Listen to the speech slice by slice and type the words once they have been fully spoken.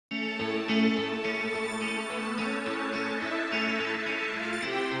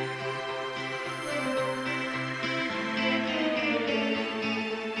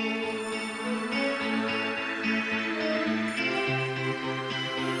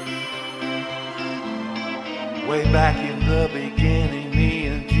Way back in the beginning, me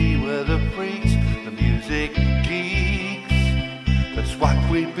and G were the freaks, the music geeks. That's what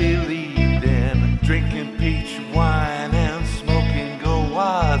we believed in, drinking peach wine and smoking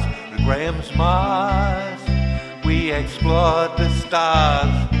goas with Graham's Mars. We explored the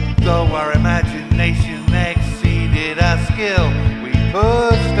stars, though our imagination exceeded our skill. We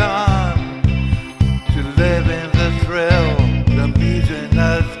pushed on to live in the thrill. The music in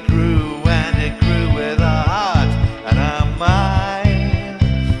us grew, and it grew with our hearts and our minds.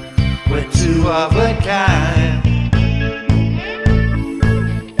 We're two of a kind.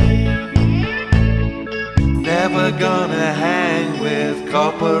 Never gonna hang with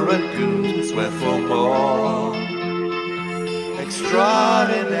corporate goons. We're for more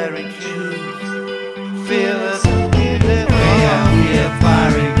extraordinary tunes. Feel us beautiful. Way out here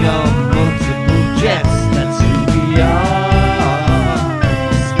firing on multiple jets. That's who we are.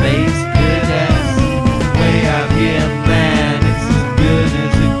 Space Kadetz. Way out here, man, it's as good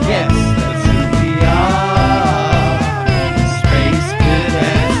as it gets. That's who we are. Space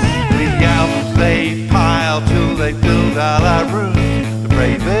Kadetz. The albums they pile till they filled all our rooms. The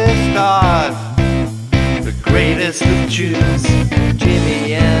bravest stars, the greatest of tunes. Jimmy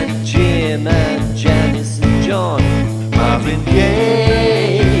and Jim and Janice and John, Marvin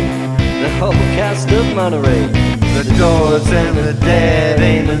Gaye, the whole cast of Monterey, the Doors and the Dead,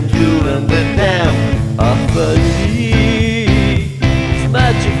 Eamon, Jewel and the Damned. Arthur Lee, it's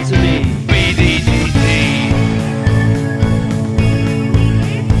magic to me. BDGT.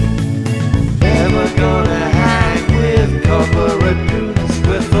 Never gonna hang with corporate goons.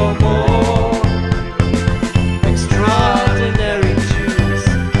 We're for more Extraordinary tunes,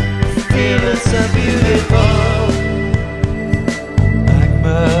 feel it so beautiful.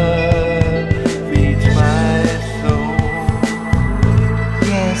 magma feeds my soul.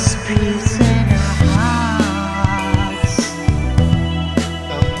 Yes, peace in our hearts.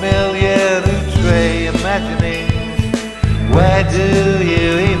 A million outre imaginings. Where do you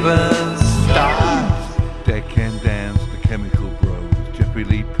even start? Dead Can Dance, the Chemical Bros, Jeffrey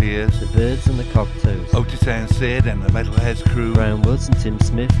Lee Pierce, The Birds and the Cocktails, Otis and Sid and the Metalheads crew. Brown Woods and Tim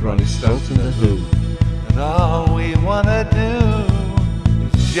Smith, Ronnie Stolt and the Who. And all we wanna do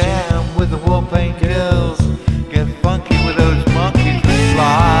is jam with the war paint girls, get funky with those monkeys that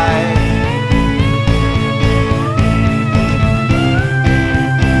fly.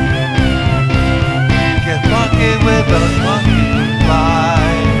 Get funky with those monkeys that fly.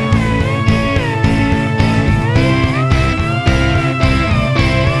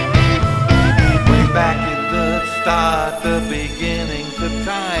 Way back at the start, the beginnings of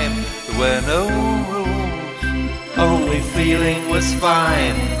time, there were no rules, only feeling was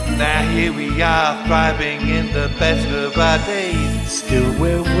fine. Now here we are, thriving in the best of our days. Still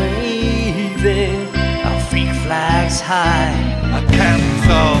we're waving our freak flags high. Our cats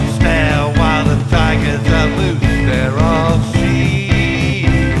all stare while the tigers are loose. They're all sheep,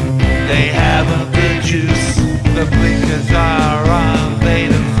 they haven't the juice. The blinkers are on, they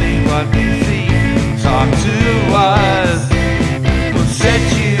don't see what we see. Talk to us, we'll set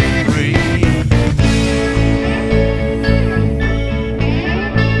you free.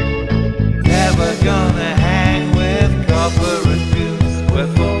 Never gonna hang with corporate goons.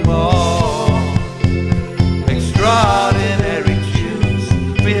 We're for more extraordinary tunes.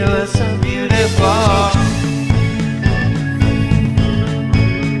 Feel us so beautiful.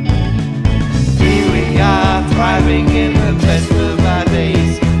 Here we are, thriving in the best of our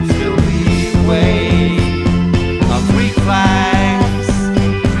days. Still we wave our freak flags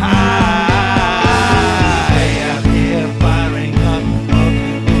high. Out here firing on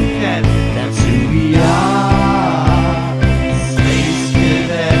multiple jets. That's who we are. Space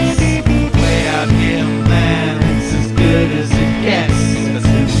Kadetz. Way out here, man, it's as good as it gets. That's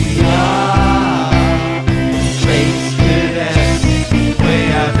who we are. Space Kadetz. Way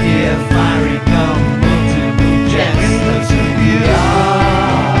out here, firing on multiple jets. That's who we are.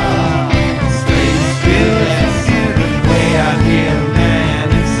 Space Kadetz. Way out here, man,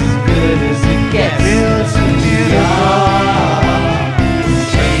 it's as good as it gets. That's who we are.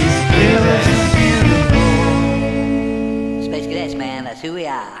 Space Kadetz. Beautiful. Space Cadets, man, that's who we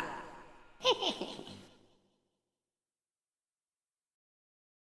are.